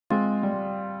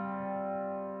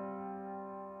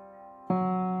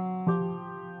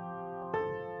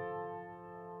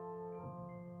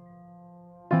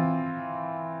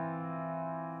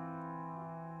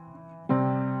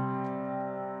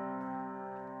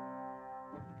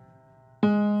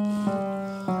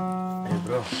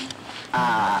bro.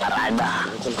 Rada.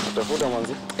 Utafuta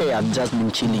mwanzi? I've just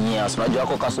been chilling here. Unajua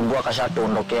wako kasumbua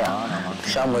kashatuondokea.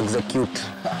 Tushamu execute.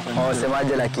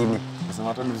 Semaje lakini? Sasa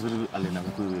hata ni vizuri alina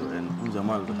mkuu huyo. Huyu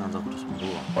jamaa alishaanza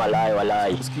kutusumbua.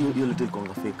 Walai. Sikio hiyo little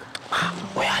konga fake.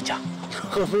 Wewe acha.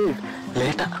 Fake.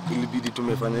 Leta. Ilibidi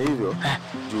tumefanya hivyo.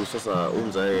 Juu sasa huyu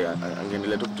mzae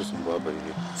angeendelea tu kutusumbua hapa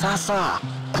hivi. Sasa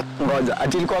ngoja,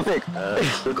 ati ilikuwa fake.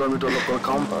 Kwa mtu local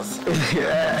campus.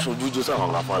 So juju sana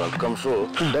ngafala. Tukamshow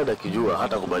dada kijua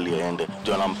hata kubali aende.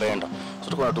 Juu anampenda. So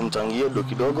tulikuwa tumchangie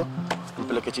kidogo.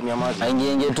 Mpeleke chini ya maji.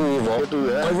 Aingie tu hivyo.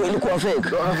 Kwa hivyo ilikuwa fake.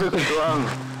 Fake tu wangu.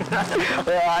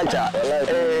 Acha.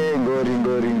 Ngori.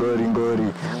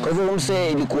 Kwa hivyo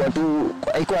mse ilikuwa tu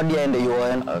haikuwa hadi aende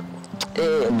yuan.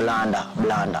 Blanda.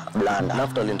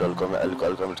 Naftali ndo alikuwa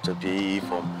ametuchapia hii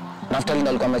form. Naftali ndo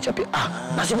alikuwa amechapia.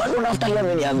 Na si bado Naftali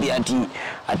ameniambia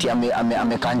ati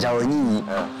amekanja Onyi,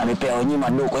 amepea Onyi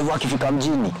madoko. Kwa hivyo akifika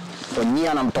mjini Onyi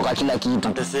anamtoka kila kitu.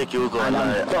 Ateseki huko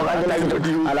anamtoka kila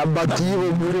kitu. Anabaki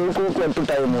hivyo bure huko kwa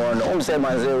tutamuona.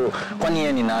 Umsema mzee, kwani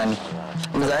yeye ni nani?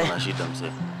 Mzee? Ana shida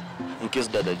mzee. In case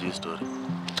dada juu story.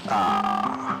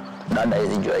 Dada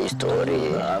hizi jua story.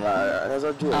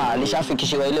 Anaweza jua.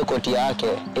 Alishafikishiwa ile koti yake.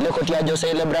 Ile koti ya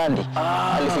Jose ile brandi.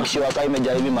 Alifikishiwa kwa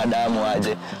imejaa hivi madamu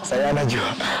aje. Sasa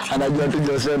anajua tu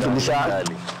Jose tulisha.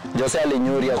 Jose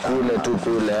alinyuria kule tu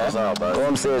kule.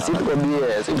 Kwa mse sitko bie.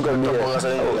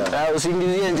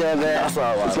 Usingizie njeve.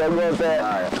 Usiogope.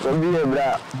 Tuko bie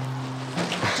bra.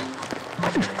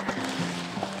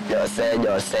 Jose.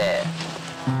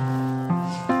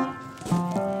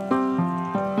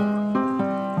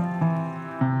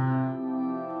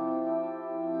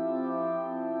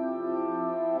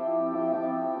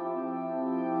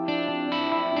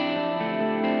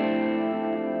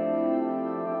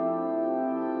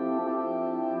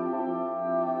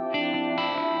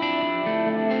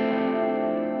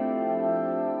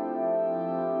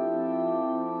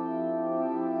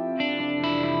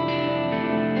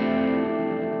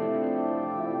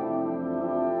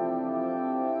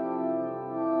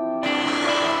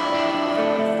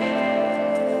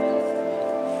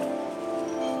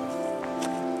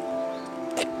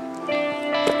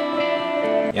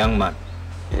 Young man.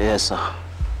 Yes, sir.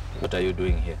 What are you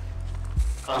doing here?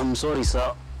 I'm sorry,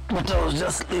 sir, but I was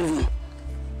just leaving.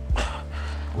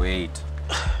 Wait.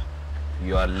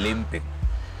 You are limping.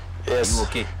 Yes. Are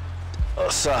you okay?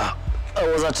 Sir, I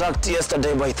was attacked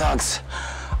yesterday by thugs,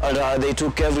 and they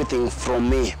took everything from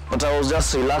me. But I was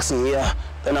just relaxing here.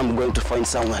 Then I'm going to find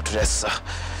somewhere to rest, sir.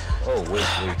 Oh, wait.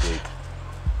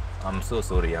 I'm so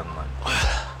sorry, young man.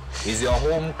 Is your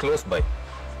home close by?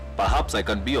 Perhaps I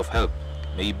can be of help.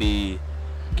 Maybe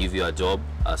give you a job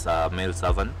as a male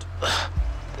servant.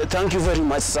 Thank you very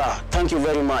much, sir. Thank you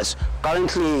very much.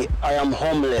 Currently, I am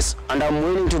homeless, and I'm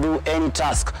willing to do any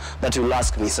task that you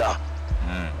ask me, sir.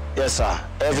 Yes, sir.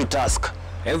 Every task.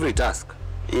 Every task?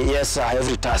 Yes, sir.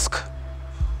 Every task.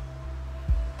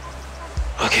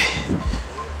 Okay.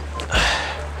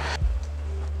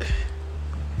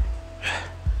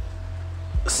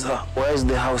 Sir, where is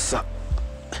the house, sir?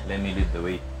 Let me lead the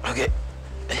way. Okay.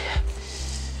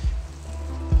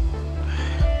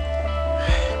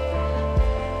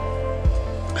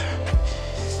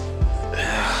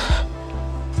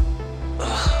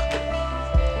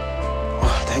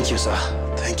 Thank you, sir.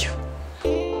 Thank you.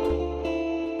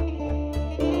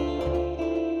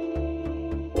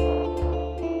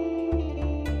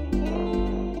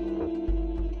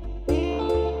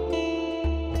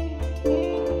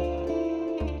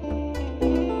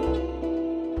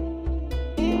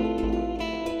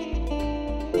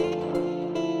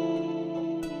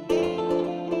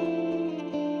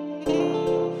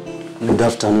 Good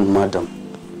afternoon, madam.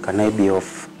 Can I be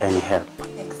of any help?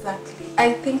 Exactly.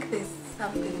 I think there's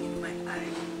something in my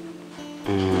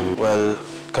eye. Well,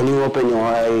 can you open your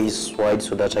eyes wide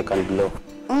so that I can blow?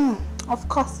 Of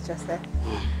course, Joseph.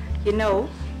 You know,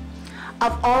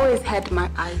 I've always had my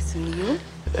eyes on you.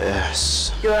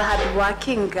 Yes. You're a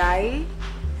hard-working guy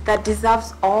that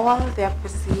deserves all the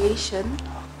appreciation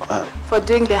for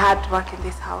doing the hard work in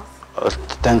this house.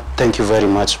 Thank you very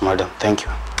much, madam. Thank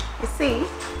you. You see,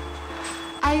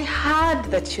 I heard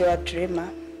that you're a dreamer,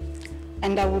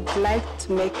 and I would like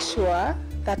to make sure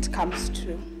that comes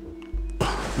true.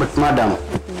 But madam,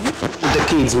 the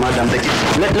kids, madam, the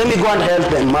kids. Let me go and help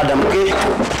them, madam, okay?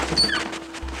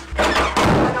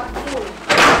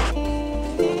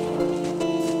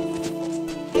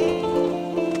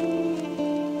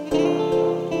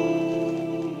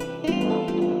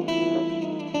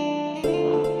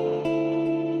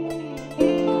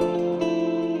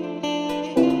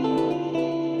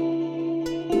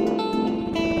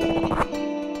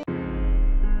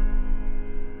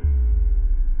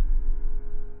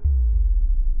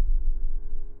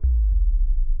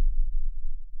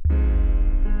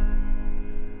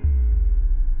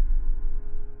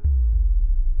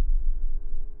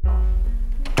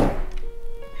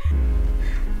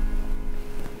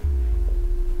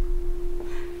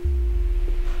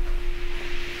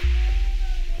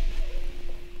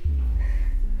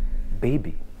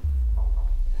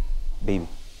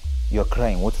 You're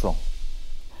crying. What's wrong?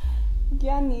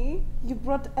 Yani, you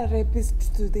brought a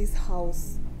rapist to this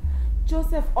house.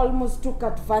 Joseph almost took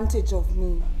advantage of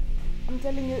me. I'm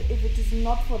telling you, if it is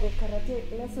not for the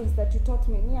karate lessons that you taught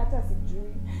me, ni hata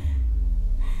sijui.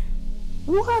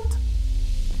 What?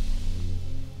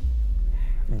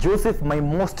 Joseph, my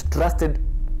most trusted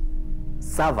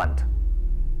servant.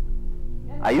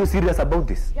 Are you serious about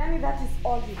this? Yani, that is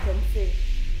all you can say.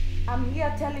 I'm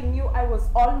here telling you I was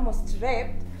almost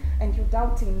raped and you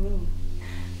doubting me.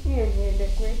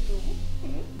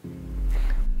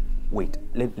 Wait,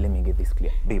 let me get this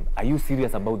clear. Babe, are you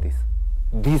serious about this?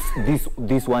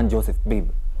 This one, Joseph, babe.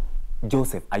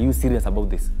 Joseph, are you serious about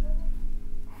this?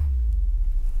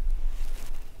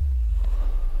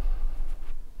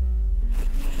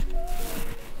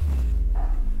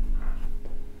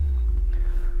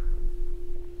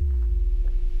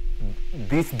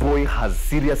 This boy has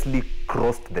seriously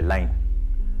crossed the line.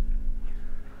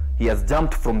 He has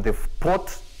jumped from the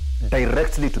pot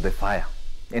directly to the fire.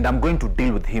 And I'm going to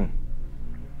deal with him.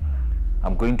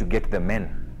 I'm going to get the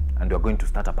men and we're going to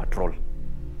start a patrol.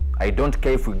 I don't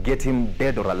care if we get him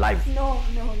dead or alive. No,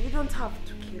 you don't have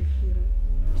to kill him.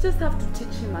 You just have to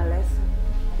teach him a lesson.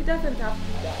 He doesn't have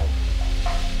to die.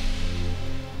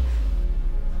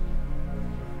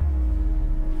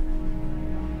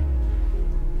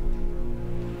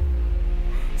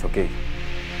 It's okay.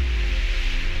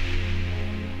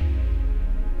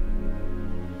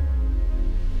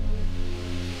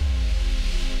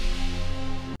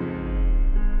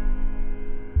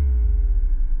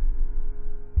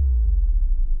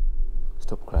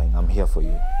 Stop crying. I'm here for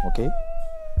you, okay?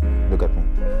 Look at me.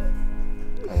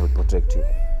 I will protect you.